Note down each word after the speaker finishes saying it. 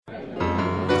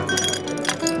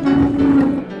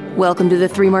Welcome to the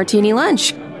Three Martini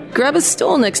Lunch. Grab a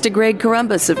stool next to Greg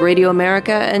Columbus of Radio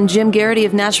America and Jim Garrity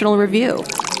of National Review.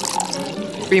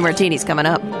 Three Martinis coming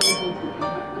up.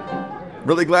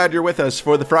 Really glad you're with us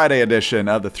for the Friday edition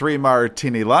of the Three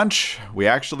Martini Lunch. We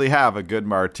actually have a good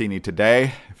martini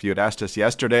today. If you had asked us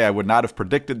yesterday, I would not have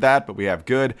predicted that, but we have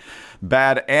good,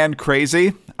 bad, and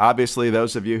crazy. Obviously,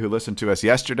 those of you who listened to us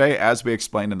yesterday, as we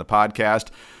explained in the podcast,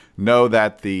 know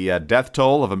that the death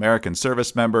toll of American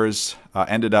service members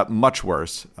ended up much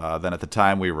worse than at the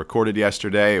time we recorded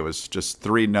yesterday. It was just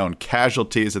 3 known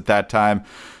casualties at that time.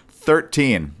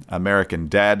 13 American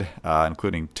dead,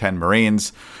 including 10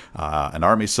 Marines, an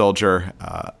Army soldier,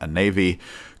 a Navy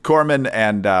corpsman,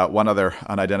 and 1 other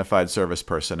unidentified service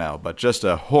personnel. But just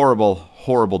a horrible,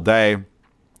 horrible day.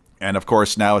 And of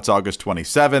course, now it's August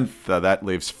 27th. That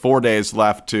leaves 4 days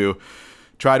left to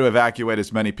try to evacuate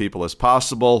as many people as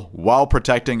possible while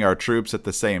protecting our troops at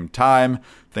the same time.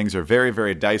 Things are very,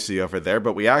 very dicey over there,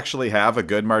 but we actually have a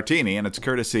good martini, and it's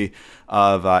courtesy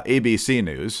of ABC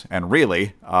News and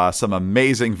really some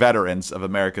amazing veterans of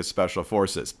America's Special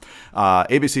Forces.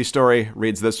 ABC story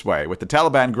reads this way: with the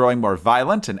Taliban growing more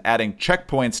violent and adding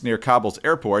checkpoints near Kabul's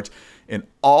airport, an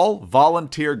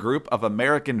all-volunteer group of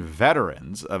American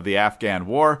veterans of the Afghan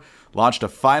war launched a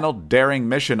final daring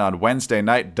mission on Wednesday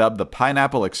night dubbed the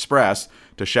Pineapple Express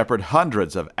to shepherd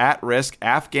hundreds of at-risk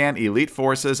Afghan elite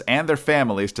forces and their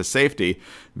families to safety,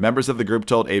 members of the group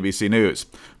told ABC News.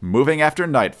 Moving after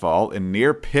nightfall in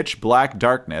near pitch-black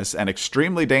darkness and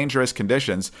extremely dangerous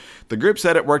conditions, the group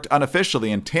said it worked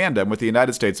unofficially in tandem with the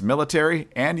United States military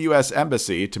and U.S.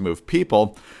 Embassy to move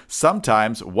people,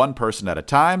 sometimes one person at a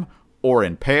time, or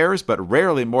in pairs, but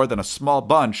rarely more than a small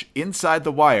bunch inside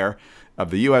the wire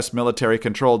of the U.S.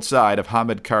 military-controlled side of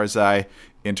Hamid Karzai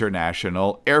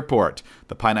International Airport.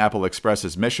 The Pineapple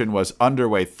Express's mission was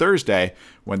underway Thursday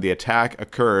when the attack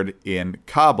occurred in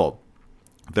Kabul.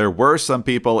 There were some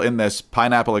people in this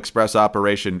Pineapple Express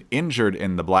operation injured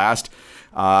in the blast,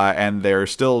 and they're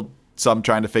still some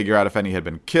trying to figure out if any had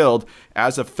been killed.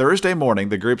 As of Thursday morning,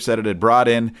 the group said it had brought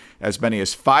in as many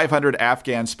as 500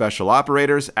 Afghan special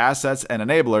operators, assets, and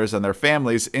enablers and their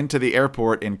families into the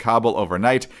airport in Kabul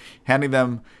overnight, handing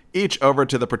them each over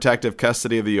to the protective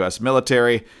custody of the U.S.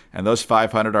 military, and those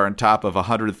 500 are on top of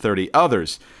 130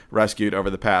 others rescued over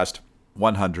the past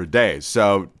 100 days.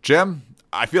 So, Jim,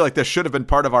 I feel like this should have been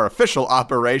part of our official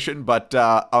operation, but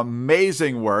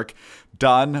amazing work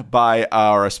done by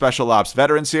our special ops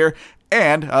veterans here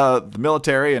and the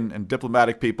military and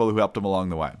diplomatic people who helped them along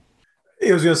the way.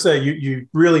 I was going to say, you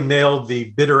really nailed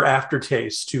the bitter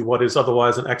aftertaste to what is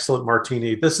otherwise an excellent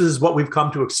martini. This is what we've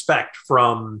come to expect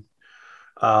from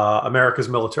America's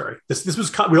military. This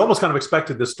was we almost kind of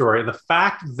expected this story, and the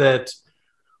fact that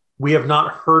we have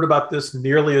not heard about this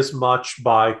nearly as much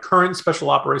by current special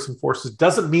operation forces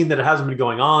doesn't mean that it hasn't been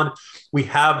going on. We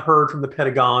have heard from the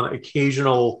Pentagon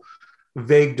occasional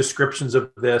vague descriptions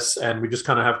of this, and we just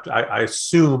kind of have to, I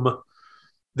assume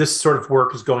this sort of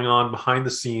work is going on behind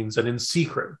the scenes and in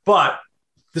secret. But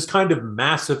this kind of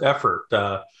massive effort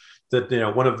that,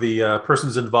 one of the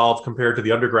persons involved compared to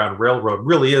the Underground Railroad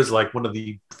really is like one of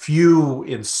the few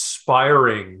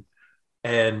inspiring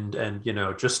and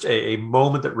just a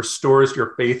moment that restores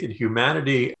your faith in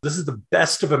humanity. This is the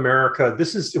best of America.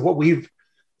 This is what we've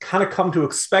kind of come to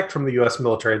expect from the U.S.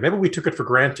 military. Maybe we took it for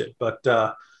granted, but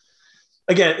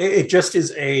again, it just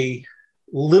is a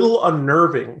little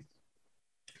unnerving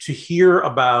to hear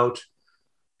about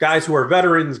guys who are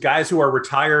veterans, guys who are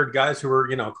retired, guys who are,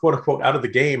 quote unquote, out of the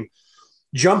game,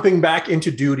 jumping back into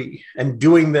duty and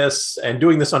doing this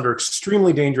under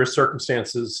extremely dangerous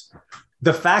circumstances.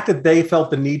 The fact that they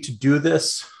felt the need to do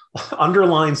this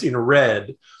underlines in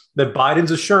red that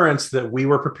Biden's assurance that we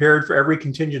were prepared for every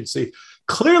contingency.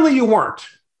 Clearly you weren't.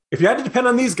 If you had to depend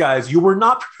on these guys, you were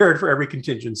not prepared for every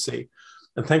contingency.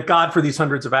 And thank God for these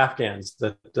hundreds of Afghans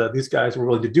that these guys were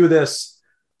willing to do this.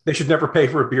 They should never pay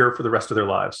for a beer for the rest of their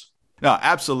lives. No,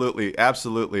 absolutely,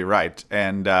 absolutely right.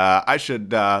 And I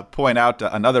should point out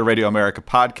another Radio America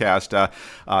podcast,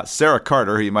 Sarah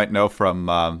Carter, who you might know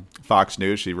from Fox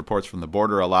News. She reports from the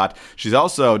border a lot. She's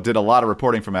also did a lot of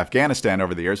reporting from Afghanistan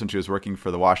over the years when she was working for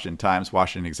the Washington Times,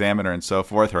 Washington Examiner, and so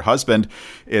forth. Her husband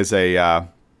is a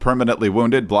permanently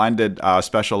wounded, blinded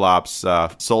special ops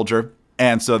soldier.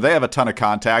 And so they have a ton of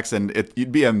contacts, and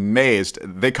you'd be amazed.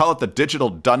 They call it the digital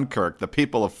Dunkirk, the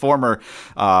people of former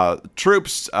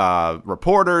troops,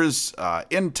 reporters,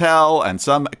 intel, and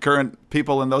some current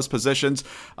people in those positions,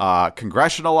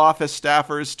 congressional office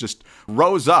staffers just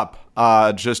rose up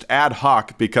just ad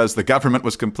hoc because the government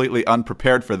was completely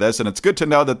unprepared for this. And it's good to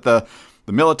know that the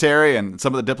military and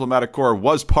some of the diplomatic corps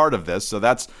was part of this. So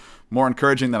that's more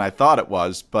encouraging than I thought it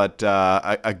was. But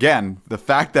again, the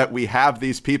fact that we have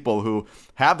these people who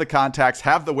have the contacts,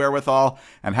 have the wherewithal,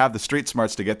 and have the street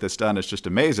smarts to get this done is just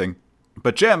amazing.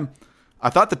 But Jim, I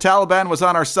thought the Taliban was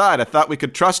on our side. I thought we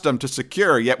could trust them to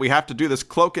secure, yet we have to do this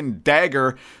cloak and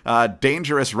dagger,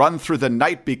 dangerous run through the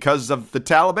night because of the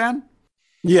Taliban?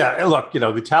 Yeah, look, the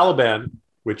Taliban,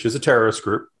 which is a terrorist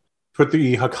group, put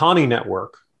the Haqqani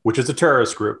network, which is a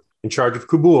terrorist group, in charge of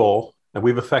Kabul, and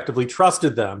we've effectively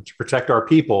trusted them to protect our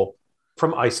people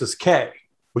from ISIS-K,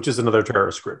 which is another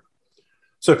terrorist group.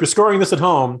 So if you're scoring this at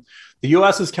home, the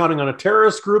U.S. is counting on a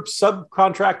terrorist group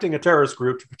subcontracting a terrorist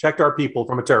group to protect our people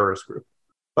from a terrorist group.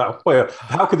 Wow.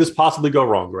 How could this possibly go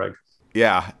wrong, Greg?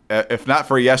 Yeah, if not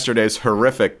for yesterday's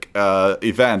horrific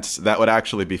events, that would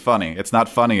actually be funny. It's not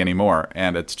funny anymore,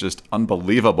 and it's just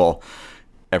unbelievable.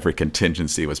 Every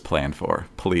contingency was planned for,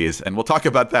 please. And we'll talk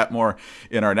about that more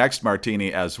in our next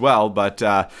martini as well. But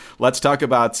let's talk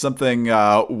about something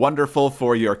wonderful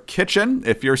for your kitchen.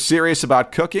 If you're serious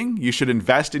about cooking, you should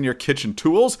invest in your kitchen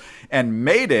tools. And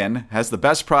Made In has the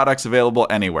best products available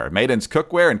anywhere. Made In's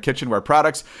cookware and kitchenware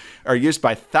products are used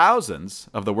by thousands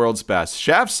of the world's best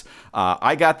chefs.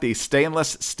 I got the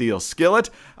stainless steel skillet.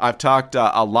 I've talked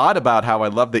a lot about how I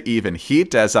love the even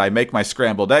heat as I make my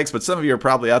scrambled eggs. But some of you are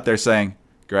probably out there saying,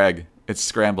 Greg, it's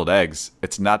scrambled eggs.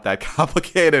 It's not that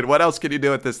complicated. What else can you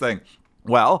do with this thing?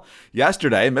 Well,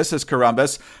 yesterday, Mrs.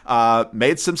 Columbus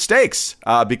made some steaks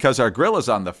because our grill is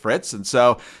on the fritz. And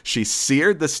so she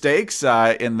seared the steaks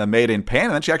in the Made In pan,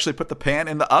 and then she actually put the pan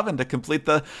in the oven to complete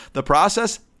the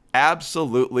process.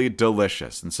 Absolutely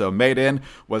delicious. And so Made In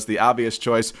was the obvious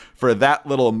choice for that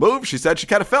little move. She said she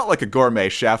kind of felt like a gourmet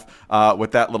chef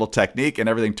with that little technique, and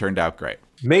everything turned out great.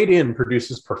 Made In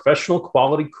produces professional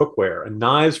quality cookware and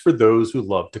knives for those who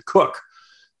love to cook.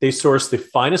 They source the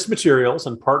finest materials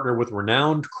and partner with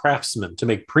renowned craftsmen to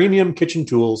make premium kitchen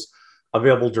tools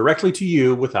available directly to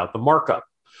you without the markup.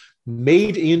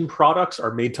 Made In products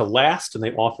are made to last, and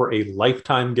they offer a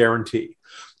lifetime guarantee.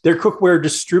 Their cookware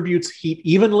distributes heat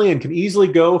evenly and can easily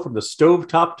go from the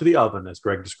stovetop to the oven, as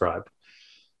Greg described.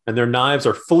 And their knives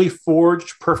are fully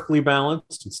forged, perfectly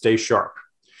balanced, and stay sharp.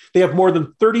 They have more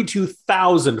than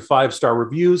 32,000 five-star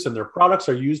reviews, and their products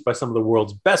are used by some of the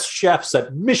world's best chefs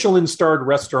at Michelin-starred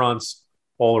restaurants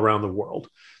all around the world.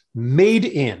 Made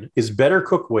In is better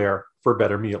cookware for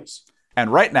better meals.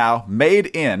 And right now, Made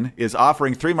In is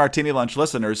offering 3 Martini Lunch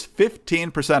listeners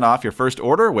 15% off your first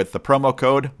order with the promo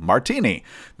code MARTINI.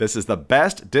 This is the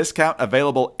best discount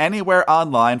available anywhere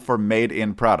online for Made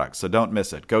In products, so don't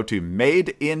miss it. Go to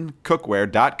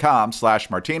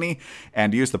madeincookware.com/martini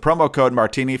and use the promo code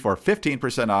MARTINI for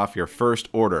 15% off your first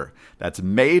order. That's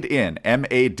Made In,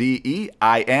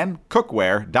 MADEIN,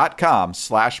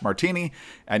 cookware.com/martini,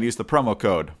 and use the promo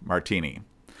code MARTINI.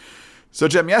 So,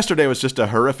 Jim, yesterday was just a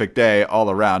horrific day all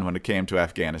around when it came to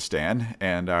Afghanistan,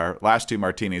 and our last 2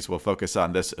 martinis will focus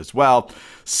on this as well.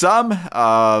 Some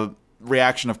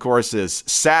reaction, of course, is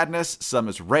sadness, some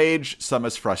is rage, some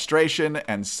is frustration,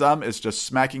 and some is just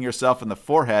smacking yourself in the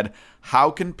forehead. How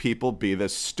can people be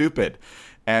this stupid?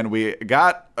 And we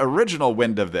got original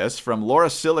wind of this from Laura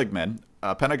Seligman,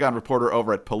 a Pentagon reporter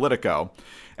over at Politico.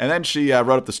 And then she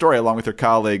wrote up the story along with her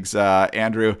colleagues,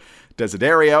 Andrew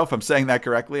Desiderio, if I'm saying that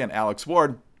correctly, and Alex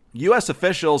Ward. U.S.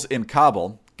 officials in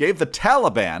Kabul gave the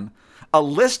Taliban a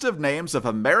list of names of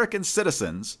American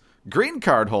citizens, green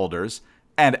card holders,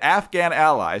 and Afghan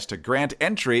allies to grant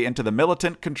entry into the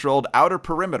militant-controlled outer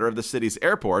perimeter of the city's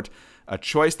airport, a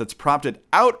choice that's prompted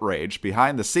outrage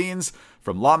behind the scenes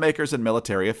from lawmakers and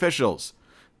military officials.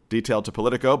 Detailed to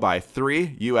Politico by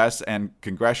 3 U.S. and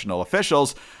congressional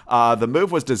officials, the move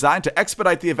was designed to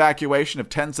expedite the evacuation of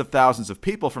tens of thousands of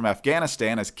people from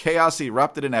Afghanistan as chaos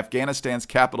erupted in Afghanistan's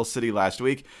capital city last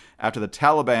week after the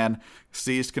Taliban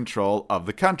seized control of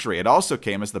the country. It also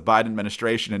came as the Biden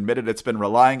administration admitted it's been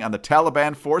relying on the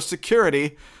Taliban for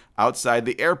security outside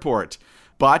the airport.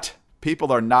 But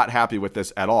people are not happy with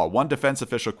this at all. One defense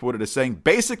official quoted as saying,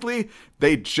 basically,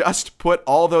 they just put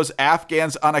all those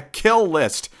Afghans on a kill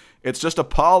list. It's just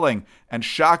appalling and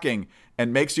shocking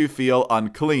and makes you feel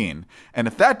unclean. And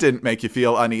if that didn't make you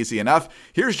feel uneasy enough,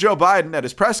 here's Joe Biden at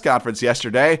his press conference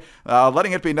yesterday,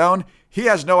 letting it be known he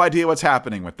has no idea what's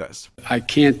happening with this. I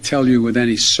can't tell you with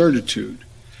any certitude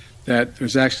that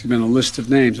there's actually been a list of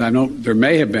names. I know there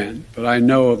may have been, but I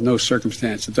know of no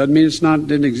circumstance. It doesn't mean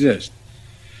didn't exist.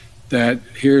 That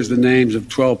here's the names of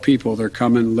 12 people, they're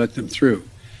coming, let them through.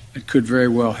 It could very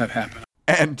well have happened.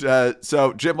 And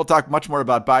so, Jim, we'll talk much more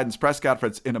about Biden's press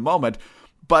conference in a moment,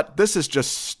 but this is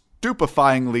just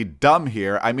stupefyingly dumb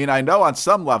here. I mean, I know on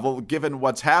some level, given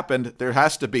what's happened, there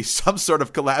has to be some sort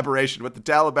of collaboration with the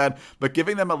Taliban, but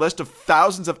giving them a list of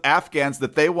thousands of Afghans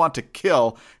that they want to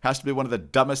kill has to be one of the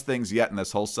dumbest things yet in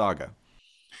this whole saga.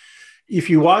 If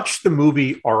you watch the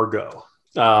movie Argo,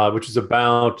 which is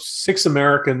about 6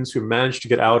 Americans who managed to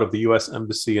get out of the U.S.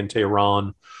 Embassy in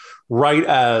Tehran right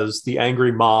as the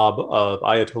angry mob of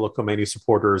Ayatollah Khomeini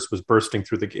supporters was bursting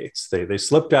through the gates. They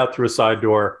slipped out through a side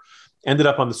door, ended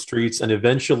up on the streets, and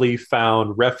eventually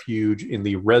found refuge in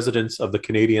the residence of the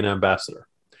Canadian ambassador.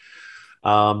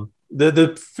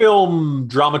 The film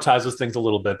dramatizes things a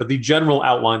little bit, but the general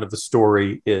outline of the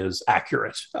story is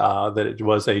accurate, that it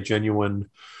was a genuine,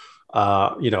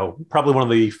 probably one of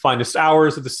the finest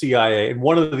hours of the CIA. And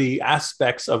one of the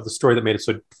aspects of the story that made it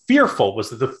so fearful was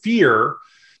that the fear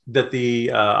that the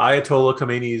Ayatollah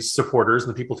Khomeini's supporters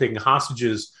and the people taking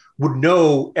hostages would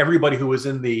know everybody who was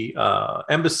in the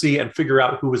embassy and figure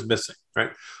out who was missing,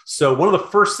 right? So one of the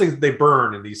first things that they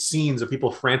burn in these scenes of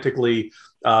people frantically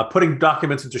putting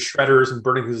documents into shredders and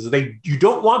burning things is you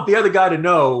don't want the other guy to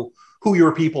know who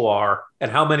your people are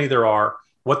and how many there are,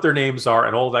 what their names are,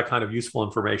 and all of that kind of useful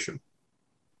information.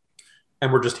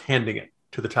 And we're just handing it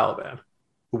to the Taliban,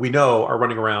 who we know are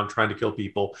running around trying to kill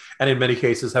people, and in many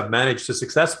cases have managed to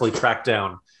successfully track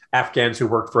down Afghans who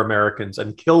worked for Americans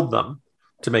and killed them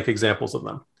to make examples of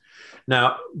them.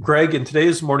 Now, Greg, in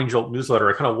today's Morning Jolt newsletter,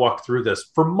 I kind of walked through this.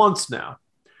 For months now,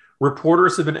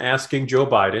 reporters have been asking Joe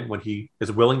Biden, when he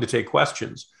is willing to take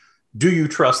questions, do you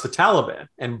trust the Taliban?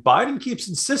 And Biden keeps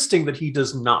insisting that he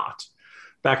does not.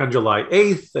 Back on July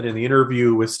 8th, and in the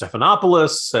interview with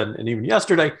Stephanopoulos, and even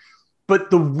yesterday.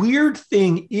 But the weird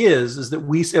thing is that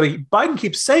Biden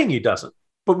keeps saying he doesn't,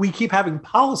 but we keep having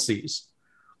policies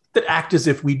that act as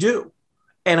if we do.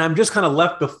 And I'm just kind of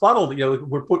left befuddled. You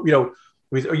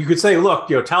could say, look,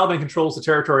 Taliban controls the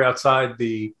territory outside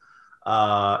the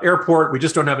airport. We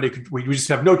just don't have we just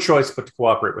have no choice but to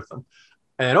cooperate with them.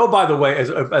 And oh, by the way, as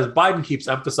Biden keeps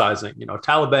emphasizing,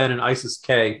 Taliban and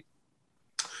ISIS-K.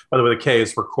 By the way, the K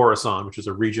is for Khorasan, which is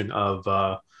a region of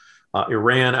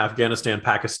Iran, Afghanistan,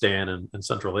 Pakistan, and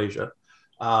Central Asia.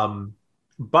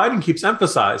 Biden keeps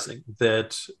emphasizing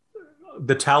that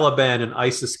the Taliban and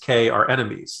ISIS-K are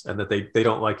enemies and that they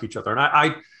don't like each other.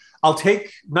 And I'll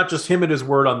take not just him at his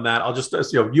word on that. I'll just,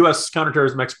 U.S.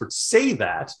 counterterrorism experts say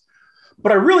that.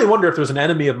 But I really wonder if there's an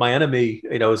enemy of my enemy,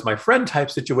 is my friend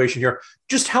type situation here.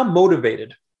 Just how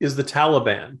motivated is the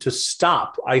Taliban to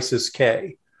stop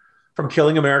ISIS-K from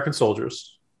killing American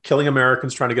soldiers, killing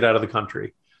Americans trying to get out of the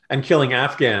country, and killing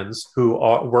Afghans who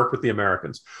work with the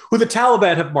Americans, who the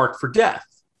Taliban have marked for death.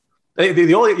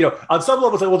 The only, on some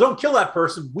level, say, well, don't kill that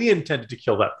person. We intended to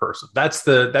kill that person.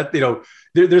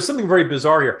 There's something very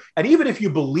bizarre here. And even if you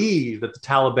believe that the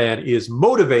Taliban is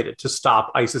motivated to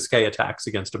stop ISIS-K attacks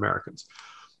against Americans,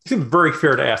 it seems very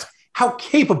fair to ask, how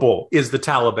capable is the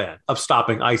Taliban of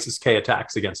stopping ISIS-K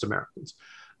attacks against Americans?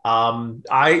 In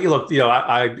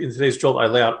today's Jolt, I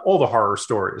lay out all the horror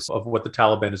stories of what the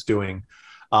Taliban is doing.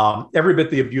 Every bit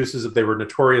the abuses that they were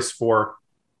notorious for,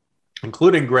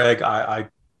 including, Greg,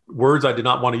 words I did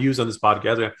not want to use on this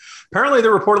podcast. Apparently,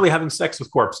 they're reportedly having sex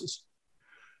with corpses.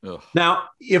 Ugh. Now,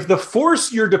 if the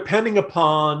force you're depending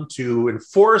upon to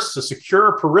enforce a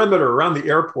secure perimeter around the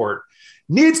airport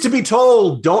needs to be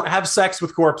told, don't have sex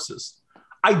with corpses,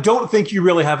 I don't think you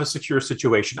really have a secure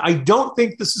situation. I don't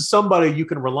think this is somebody you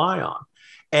can rely on.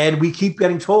 And we keep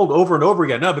getting told over and over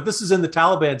again, no, but this is in the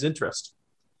Taliban's interest.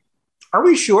 Are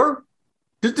we sure?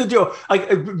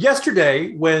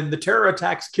 Yesterday, when the terror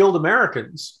attacks killed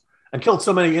Americans and killed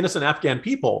so many innocent Afghan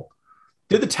people,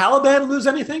 did the Taliban lose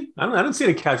anything? I didn't see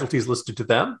any casualties listed to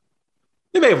them.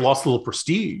 They may have lost a little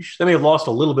prestige. They may have lost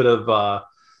a little bit of,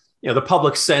 the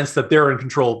public sense that they're in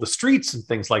control of the streets and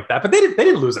things like that. But they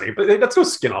didn't lose any. But that's no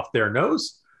skin off their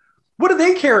nose. What do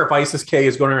they care if ISIS-K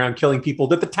is going around killing people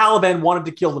that the Taliban wanted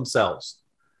to kill themselves?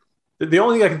 The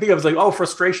only thing I can think of is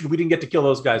frustration. We didn't get to kill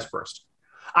those guys first.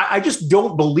 I just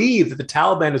don't believe that the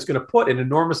Taliban is going to put an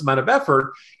enormous amount of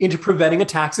effort into preventing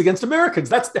attacks against Americans.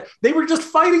 They were just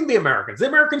fighting the Americans. The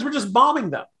Americans were just bombing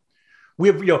them. We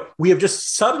have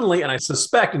just suddenly, and I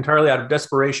suspect entirely out of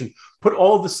desperation, put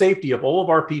all of the safety of all of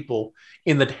our people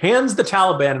in the hands of the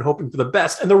Taliban and hoping for the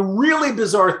best. And the really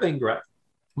bizarre thing, Greg,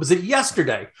 was that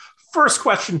yesterday, first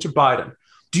question to Biden,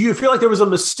 do you feel like there was a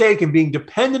mistake in being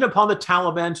dependent upon the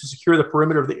Taliban to secure the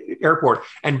perimeter of the airport?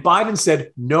 And Biden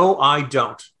said, no, I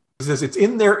don't. He says it's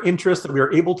in their interest that we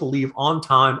are able to leave on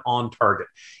time, on target.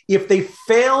 If they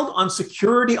failed on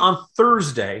security on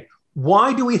Thursday,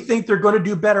 why do we think they're going to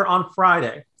do better on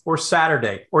Friday or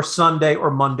Saturday or Sunday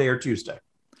or Monday or Tuesday?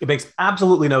 It makes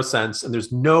absolutely no sense. And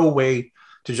there's no way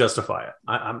to justify it.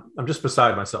 I'm just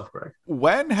beside myself, Greg.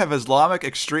 When have Islamic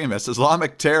extremists,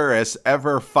 Islamic terrorists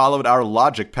ever followed our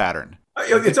logic pattern?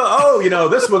 It's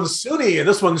this one's Sunni and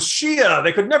this one's Shia.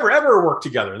 They could never ever work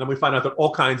together. And then we find out that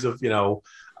all kinds of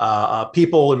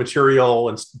people and material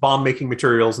and bomb making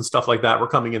materials and stuff like that were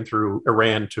coming in through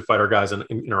Iran to fight our guys in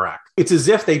Iraq. It's as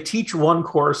if they teach one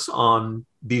course on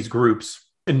these groups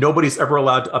and nobody's ever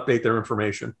allowed to update their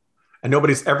information. And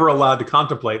nobody's ever allowed to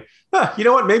contemplate, you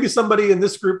know what, maybe somebody in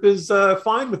this group is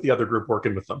fine with the other group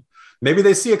working with them. Maybe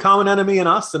they see a common enemy in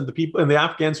us and the people and the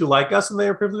Afghans who like us, and they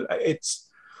are privileged. It's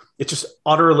just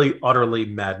utterly, utterly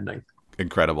maddening.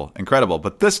 Incredible.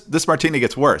 But this martini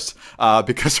gets worse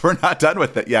because we're not done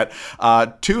with it yet.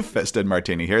 Two-fisted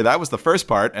martini here. That was the first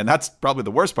part, and that's probably the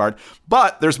worst part.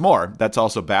 But there's more. That's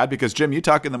also bad because, Jim, you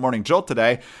talk in the Morning Jolt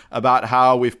today about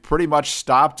how we've pretty much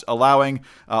stopped allowing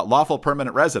lawful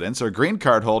permanent residents or green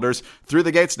card holders through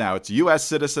the gates now. It's U.S.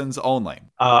 citizens only.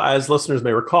 As listeners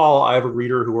may recall, I have a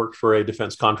reader who worked for a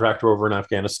defense contractor over in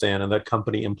Afghanistan, and that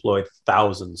company employed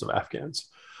thousands of Afghans.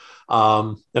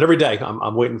 And every day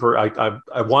I'm waiting for,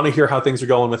 I want to hear how things are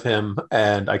going with him.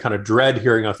 And I kind of dread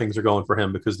hearing how things are going for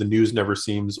him because the news never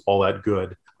seems all that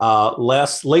good.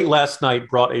 Late last night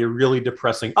brought a really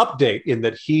depressing update in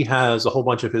that he has a whole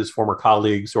bunch of his former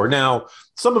colleagues who are now,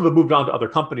 some of them moved on to other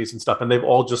companies and stuff. And they've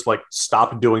all just like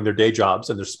stopped doing their day jobs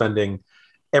and they're spending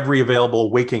every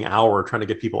available waking hour trying to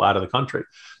get people out of the country.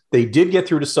 They did get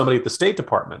through to somebody at the State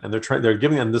Department, and they're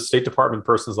giving them, the State Department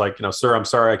person's like, sir, I'm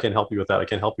sorry, I can't help you with that. I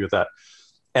can't help you with that.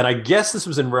 And I guess this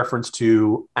was in reference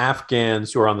to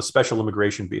Afghans who are on the special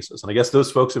immigration visas. And I guess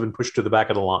those folks have been pushed to the back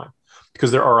of the line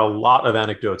because there are a lot of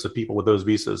anecdotes of people with those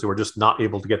visas who are just not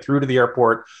able to get through to the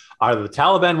airport. Either the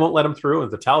Taliban won't let them through,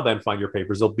 and if the Taliban find your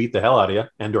papers, they'll beat the hell out of you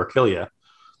and or kill you.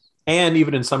 And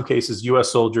even in some cases, U.S.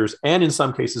 soldiers, and in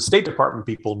some cases, State Department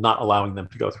people not allowing them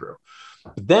to go through.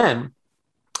 But then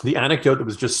the anecdote that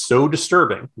was just so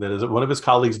disturbing that is one of his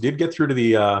colleagues did get through to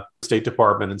the State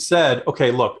Department and said, okay,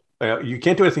 look, you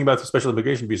can't do anything about the special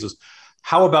immigration visas.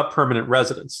 How about permanent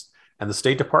residents? And the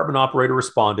State Department operator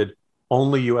responded,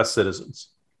 only U.S. citizens.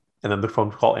 And then the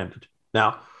phone call ended.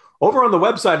 Now, over on the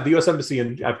website of the U.S. Embassy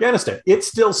in Afghanistan, it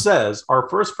still says our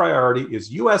first priority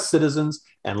is U.S. citizens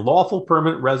and lawful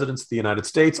permanent residents of the United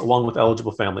States, along with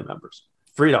eligible family members.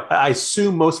 Freedom. I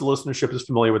assume most of the listenership is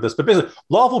familiar with this, but basically,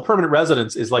 lawful permanent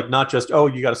residence is like not just,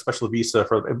 you got a special visa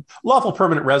for lawful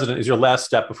permanent resident is your last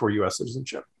step before U.S.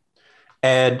 citizenship.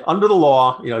 And under the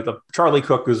law, Charlie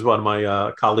Cook, who's one of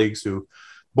my colleagues who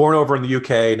born over in the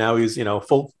UK, now he's,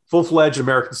 full-fledged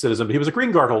American citizen, but he was a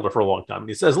green card holder for a long time. And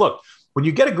he says, look, when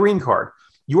you get a green card,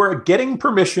 you are getting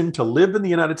permission to live in the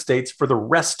United States for the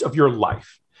rest of your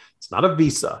life. It's not a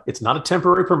visa. It's not a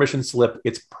temporary permission slip.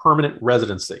 It's permanent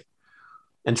residency.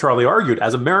 And Charlie argued,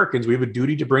 as Americans, we have a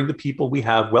duty to bring the people we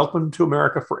have welcome to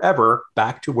America forever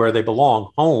back to where they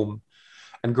belong, home.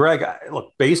 And Greg,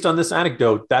 look, based on this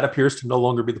anecdote, that appears to no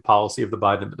longer be the policy of the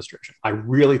Biden administration. I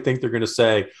really think they're going to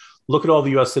say, look at all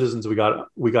the U.S. citizens we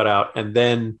got out, and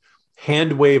then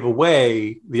hand wave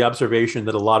away the observation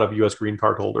that a lot of U.S. green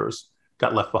card holders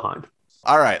got left behind.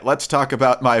 All right, let's talk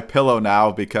about MyPillow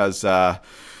now because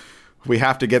we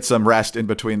have to get some rest in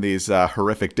between these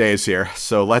horrific days here.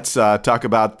 So let's talk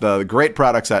about the great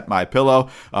products at MyPillow.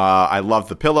 I love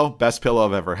the pillow, best pillow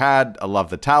I've ever had. I love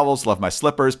the towels, love my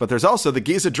slippers, but there's also the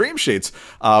Giza Dream Sheets,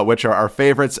 which are our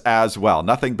favorites as well.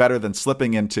 Nothing better than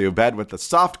slipping into bed with the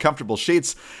soft, comfortable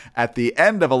sheets at the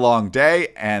end of a long day.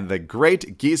 And the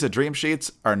great Giza Dream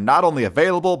Sheets are not only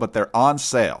available, but they're on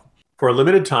sale. For a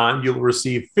limited time, you'll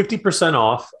receive 50%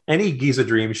 off any Giza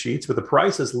Dream Sheets with a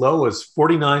price as low as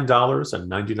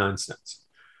 $49.99.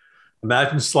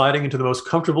 Imagine sliding into the most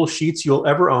comfortable sheets you'll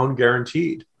ever own,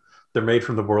 guaranteed. They're made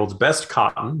from the world's best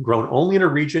cotton, grown only in a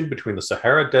region between the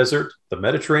Sahara Desert, the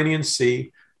Mediterranean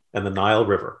Sea, and the Nile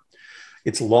River.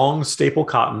 Its long staple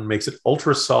cotton makes it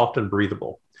ultra soft and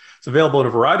breathable. It's available in a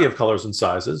variety of colors and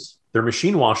sizes. They're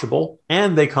machine washable,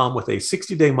 and they come with a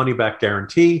 60-day money-back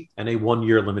guarantee and a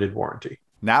 1-year limited warranty.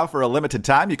 Now, for a limited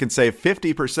time, you can save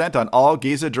 50% on all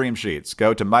Giza Dream Sheets.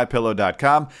 Go to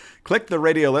MyPillow.com, click the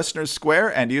radio listeners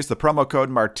square, and use the promo code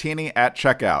Martini at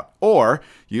checkout. Or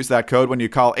use that code when you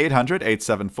call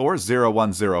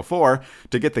 800-874-0104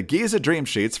 to get the Giza Dream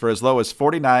Sheets for as low as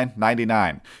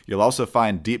 $49.99. You'll also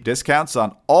find deep discounts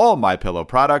on all MyPillow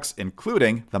products,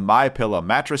 including the MyPillow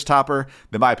mattress topper,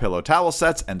 the MyPillow towel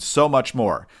sets, and so much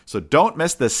more. So don't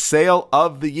miss the sale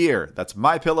of the year. That's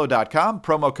MyPillow.com,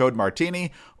 promo code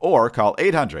Martini, or call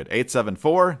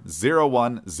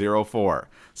 800-874-0104.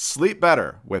 Sleep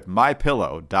better with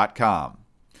MyPillow.com.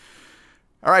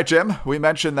 All right, Jim, we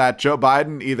mentioned that Joe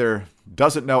Biden either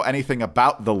doesn't know anything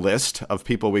about the list of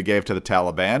people we gave to the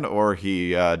Taliban, or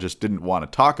he just didn't want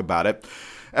to talk about it.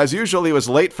 As usual, he was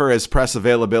late for his press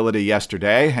availability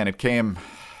yesterday, and it came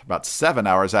about 7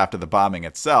 hours after the bombing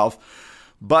itself.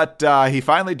 But he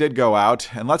finally did go out,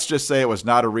 and let's just say it was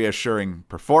not a reassuring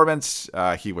performance.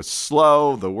 He was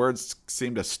slow. The words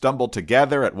seemed to stumble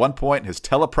together. At one point, his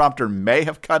teleprompter may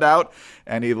have cut out,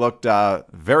 and he looked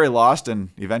very lost and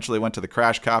eventually went to the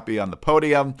crash copy on the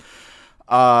podium.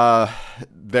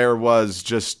 There was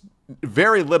just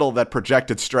very little that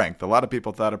projected strength. A lot of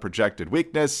people thought it projected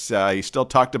weakness. He still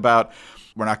talked about,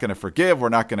 we're not going to forgive, we're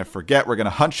not going to forget, we're going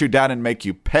to hunt you down and make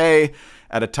you pay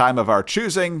at a time of our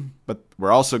choosing, but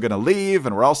we're also going to leave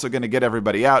and we're also going to get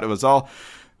everybody out. It was all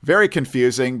very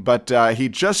confusing, but he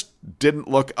just didn't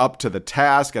look up to the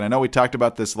task. And I know we talked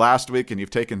about this last week and you've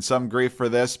taken some grief for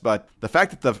this, but the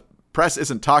fact that the press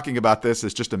isn't talking about this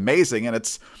is just amazing. And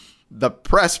it's the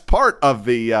press part of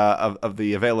the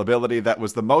availability that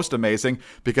was the most amazing,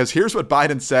 because here's what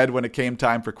Biden said when it came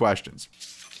time for questions.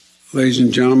 Ladies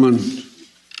and gentlemen,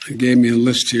 they gave me a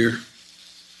list here.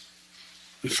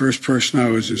 The first person I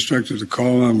was instructed to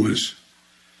call on was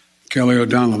Kelly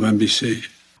O'Donnell of NBC.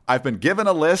 I've been given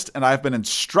a list, and I've been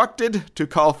instructed to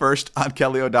call first on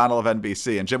Kelly O'Donnell of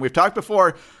NBC. And Jim, we've talked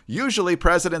before, usually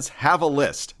presidents have a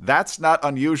list. That's not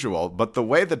unusual, but the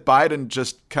way that Biden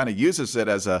just kind of uses it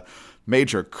as a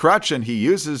major crutch, and he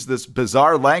uses this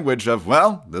bizarre language of,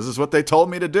 well, this is what they told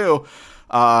me to do,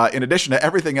 in addition to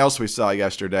everything else we saw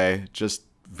yesterday, just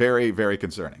very, very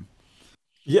concerning.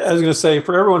 Yeah, I was going to say,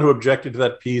 for everyone who objected to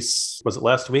that piece, was it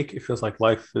last week? It feels like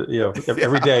life,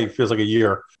 every day feels like a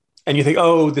year. And you think,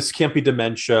 oh, this can't be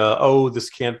dementia. Oh, this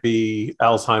can't be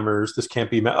Alzheimer's. This can't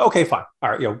be. Okay, fine.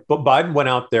 All right. But Biden went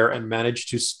out there and managed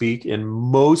to speak in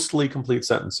mostly complete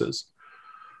sentences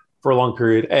for a long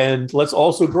period. And let's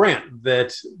also grant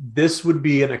that this would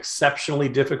be an exceptionally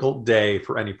difficult day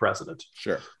for any president.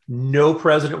 Sure. No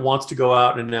president wants to go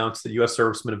out and announce that U.S.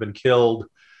 servicemen have been killed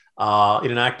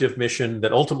in an active mission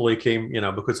that ultimately came,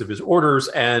 because of his orders.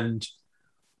 And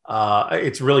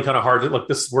it's really kind of hard to look.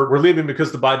 We're leaving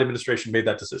because the Biden administration made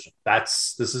that decision.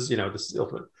 This is the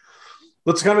ultimate.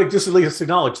 Let's kind of just at least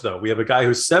acknowledge, though, we have a guy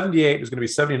who's 78, who's going to be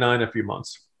 79 in a few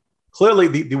months. Clearly,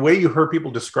 the way you heard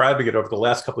people describing it over the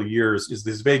last couple of years is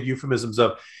these vague euphemisms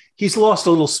of he's lost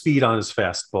a little speed on his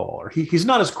fastball, or he's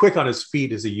not as quick on his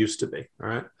feet as he used to be. All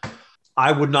right.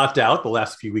 I would not doubt the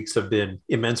last few weeks have been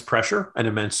immense pressure and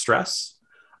immense stress.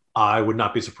 I would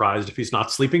not be surprised if he's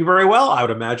not sleeping very well. I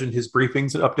would imagine his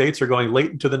briefings and updates are going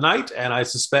late into the night, and I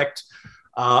suspect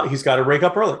he's got to wake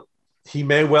up early. He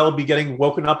may well be getting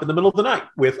woken up in the middle of the night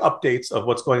with updates of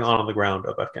what's going on the ground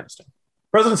of Afghanistan.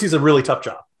 Presidency is a really tough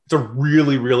job. It's a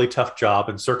really, really tough job,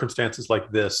 and circumstances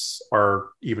like this are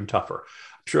even tougher.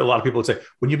 I'm sure a lot of people would say,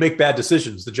 when you make bad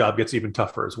decisions, the job gets even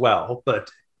tougher as well. But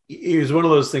it was one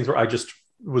of those things where I just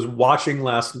was watching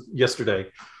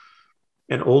yesterday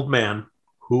an old man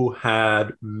who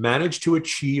had managed to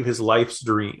achieve his life's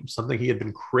dream, something he had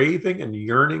been craving and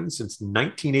yearning since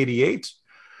 1988.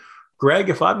 Greg,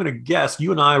 if I'm going to guess,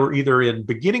 you and I were either in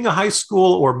beginning of high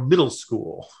school or middle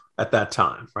school at that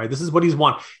time, right? This is what he's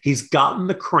won. He's gotten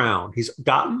the crown. He's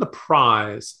gotten the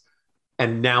prize.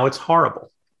 And now it's horrible.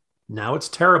 Now it's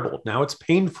terrible. Now it's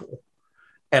painful.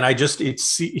 And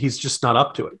he's just not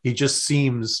up to it. He just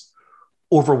seems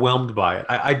overwhelmed by it.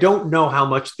 I don't know how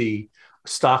much the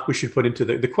stock we should put into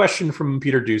the question from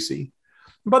Peter Doocy.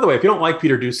 And by the way, if you don't like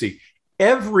Peter Doocy,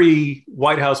 every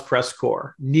White House press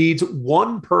corps needs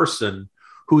one person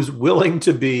who's willing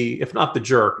to be, if not the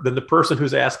jerk, then the person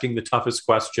who's asking the toughest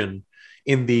question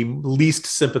in the least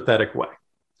sympathetic way.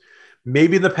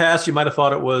 Maybe in the past, you might have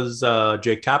thought it was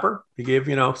Jake Tapper. He gave,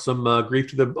 some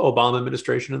grief to the Obama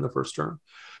administration in the first term.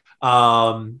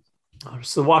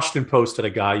 So the Washington Post had a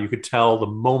guy, you could tell the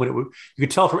moment you could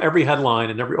tell from every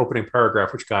headline and every opening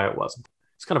paragraph which guy it was.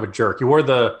 It's kind of a jerk. He wore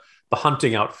the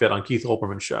hunting outfit on Keith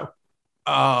Olbermann's show.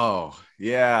 Oh,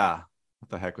 yeah.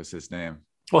 What the heck was his name?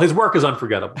 Well, his work is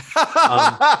unforgettable.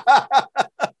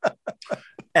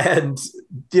 And,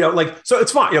 so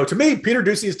it's fine. To me, Peter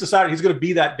Doocy has decided he's going to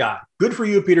be that guy. Good for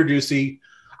you, Peter Doocy.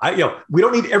 We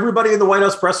don't need everybody in the White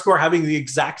House press corps having the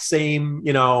exact same,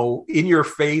 in your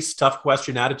face, tough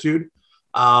question attitude.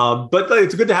 But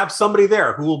it's good to have somebody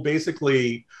there who will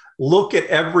basically look at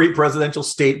every presidential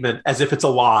statement as if it's a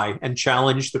lie and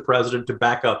challenge the president to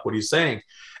back up what he's saying.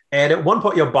 And at one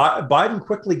point, Biden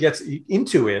quickly gets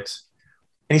into it,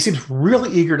 and he seems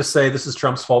really eager to say, this is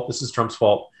Trump's fault. This is Trump's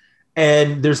fault.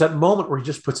 And there's that moment where he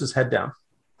just puts his head down.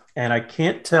 And I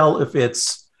can't tell if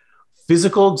it's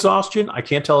physical exhaustion. I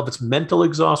can't tell if it's mental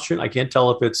exhaustion. I can't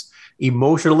tell if it's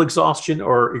emotional exhaustion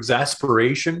or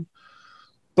exasperation.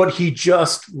 but he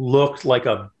just looked like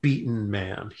a beaten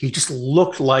man. He just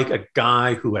looked like a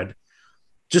guy who had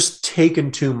just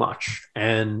taken too much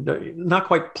and not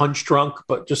quite punch drunk,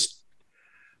 but just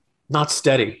not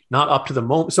steady, not up to the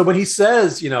moment. So when he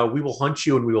says, we will hunt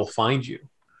you and we will find you,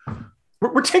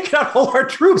 we're taking out all our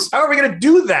troops. How are we going to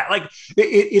do that? Like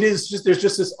it is just, there's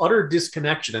just this utter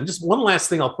disconnection. And just one last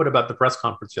thing I'll put about the press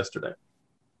conference yesterday.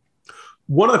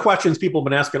 One of the questions people have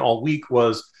been asking all week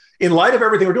was, in light of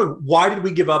everything we're doing, why did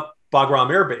we give up Bagram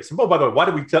Air Base? And by the way, why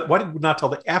did we not tell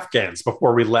the Afghans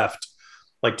before we left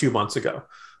like 2 months ago?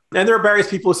 And there are various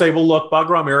people who say, well, look,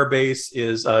 Bagram Air Base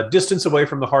is a distance away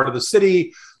from the heart of the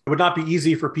city. It would not be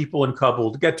easy for people in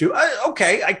Kabul to get to.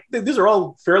 These are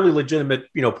all fairly legitimate,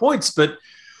 points. But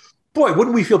boy,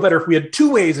 wouldn't we feel better if we had two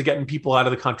ways of getting people out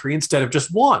of the country instead of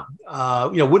just one?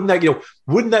 Wouldn't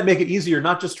that make it easier,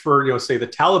 not just for, say, the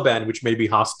Taliban, which may be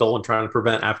hostile and trying to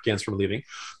prevent Afghans from leaving?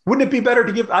 Wouldn't it be better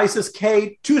to give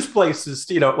ISIS-K two places,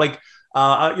 if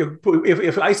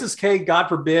ISIS-K, God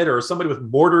forbid, or somebody with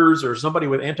mortars or somebody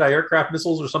with anti-aircraft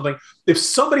missiles or something, if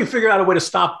somebody figured out a way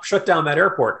to shut down that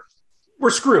airport, we're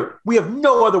screwed. We have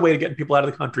no other way to get people out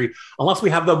of the country unless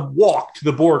we have them walk to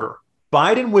the border.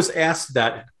 Biden was asked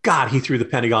that. God, he threw the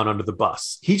Pentagon under the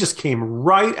bus. He just came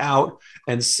right out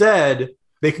and said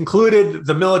they concluded,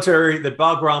 the military, that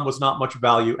Bagram was not much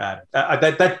value added.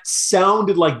 That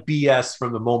sounded like BS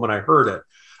from the moment I heard it.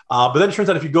 But then it turns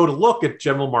out if you go to look at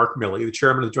General Mark Milley, the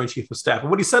chairman of the Joint Chiefs of Staff, and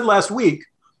what he said last week,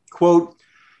 quote,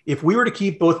 if we were to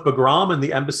keep both Bagram and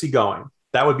the embassy going,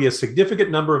 that would be a significant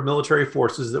number of military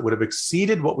forces that would have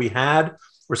exceeded what we had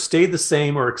or stayed the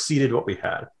same or exceeded what we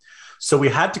had. So we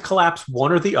had to collapse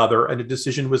one or the other, and a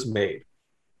decision was made.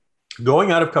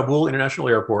 Going out of Kabul International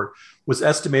Airport was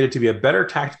estimated to be a better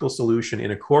tactical solution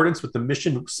in accordance with the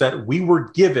mission set we were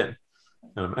given.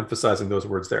 And I'm emphasizing those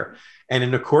words there. And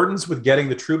in accordance with getting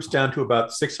the troops down to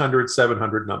about 600,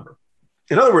 700 number.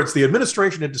 In other words, the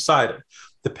administration had decided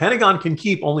the Pentagon can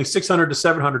keep only 600 to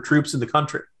 700 troops in the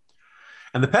country.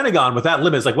 And the Pentagon, with that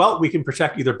limit, is like, well, we can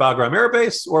protect either Bagram Air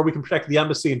Base or we can protect the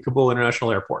embassy in Kabul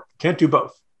International Airport. Can't do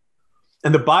both.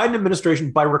 And the Biden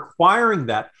administration, by requiring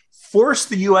that, forced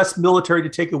the U.S. military to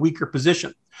take a weaker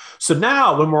position. So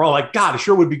now when we're all like, God, it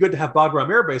sure would be good to have Bagram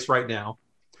Air Base right now,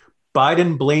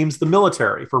 Biden blames the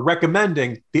military for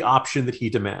recommending the option that he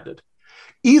demanded.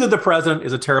 Either the president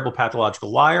is a terrible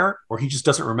pathological liar, or he just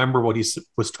doesn't remember what he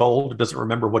was told, doesn't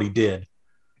remember what he did.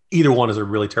 Either one is a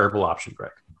really terrible option,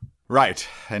 Greg. Right.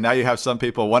 And now you have some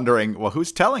people wondering, well,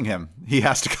 who's telling him he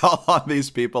has to call on these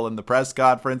people in the press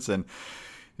conference? And,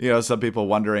 some people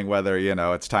wondering whether,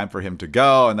 it's time for him to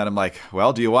go. And then I'm like,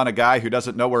 well, do you want a guy who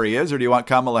doesn't know where he is, or do you want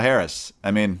Kamala Harris?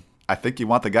 I mean, I think you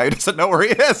want the guy who doesn't know where he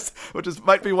is, which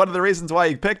might be one of the reasons why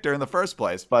he picked her in the first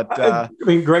place. But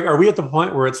Greg, are we at the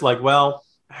point where it's like, well,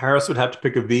 Harris would have to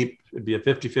pick a Veep. It'd be a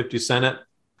 50-50 Senate.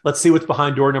 Let's see what's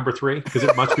behind door number 3, because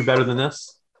it must be better than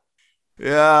this.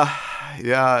 Yeah,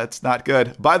 it's not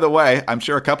good. By the way, I'm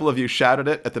sure a couple of you shouted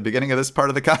it at the beginning of this part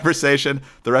of the conversation.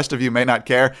 The rest of you may not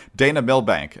care. Dana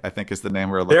Milbank, I think, is the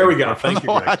name we're looking for. There we go. Thank you,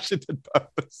 Greg. Washington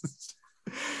Post.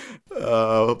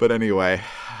 But anyway,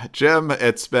 Jim,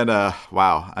 it's been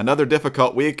another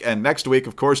difficult week. And next week,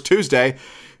 of course, Tuesday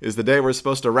is the day we're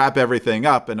supposed to wrap everything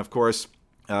up. And of course,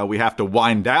 we have to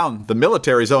wind down the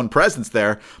military's own presence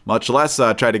there, much less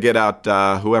try to get out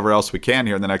whoever else we can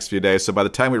here in the next few days. So by the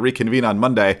time we reconvene on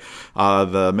Monday,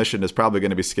 the mission is probably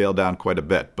going to be scaled down quite a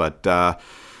bit. But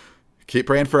keep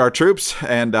praying for our troops,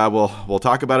 and we'll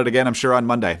talk about it again, I'm sure, on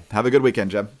Monday. Have a good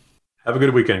weekend, Jim. Have a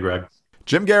good weekend, Greg.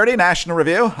 Jim Garrity, National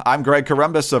Review. I'm Greg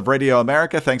Corombos of Radio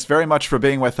America. Thanks very much for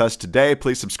being with us today.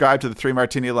 Please subscribe to the 3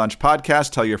 Martini Lunch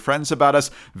podcast. Tell your friends about us.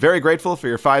 Very grateful for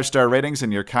your 5-star ratings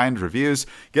and your kind reviews.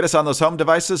 Get us on those home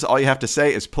devices. All you have to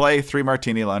say is play 3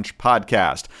 Martini Lunch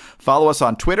podcast. Follow us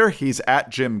on Twitter. He's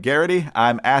at Jim Garrity.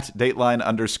 I'm at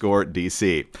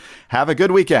Dateline_DC. Have a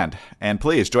good weekend. And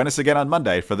please join us again on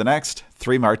Monday for the next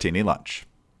 3 Martini Lunch.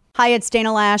 Hi, it's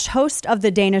Dana Lash, host of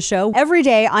The Dana Show. Every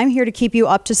day, I'm here to keep you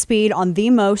up to speed on the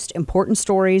most important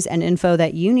stories and info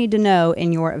that you need to know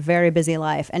in your very busy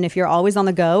life. And if you're always on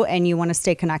the go and you want to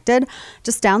stay connected,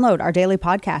 just download our daily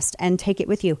podcast and take it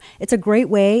with you. It's a great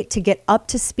way to get up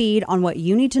to speed on what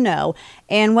you need to know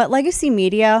and what legacy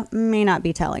media may not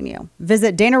be telling you.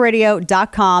 Visit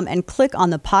danaradio.com and click on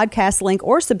the podcast link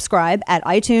or subscribe at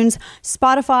iTunes,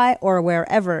 Spotify, or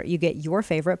wherever you get your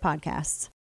favorite podcasts.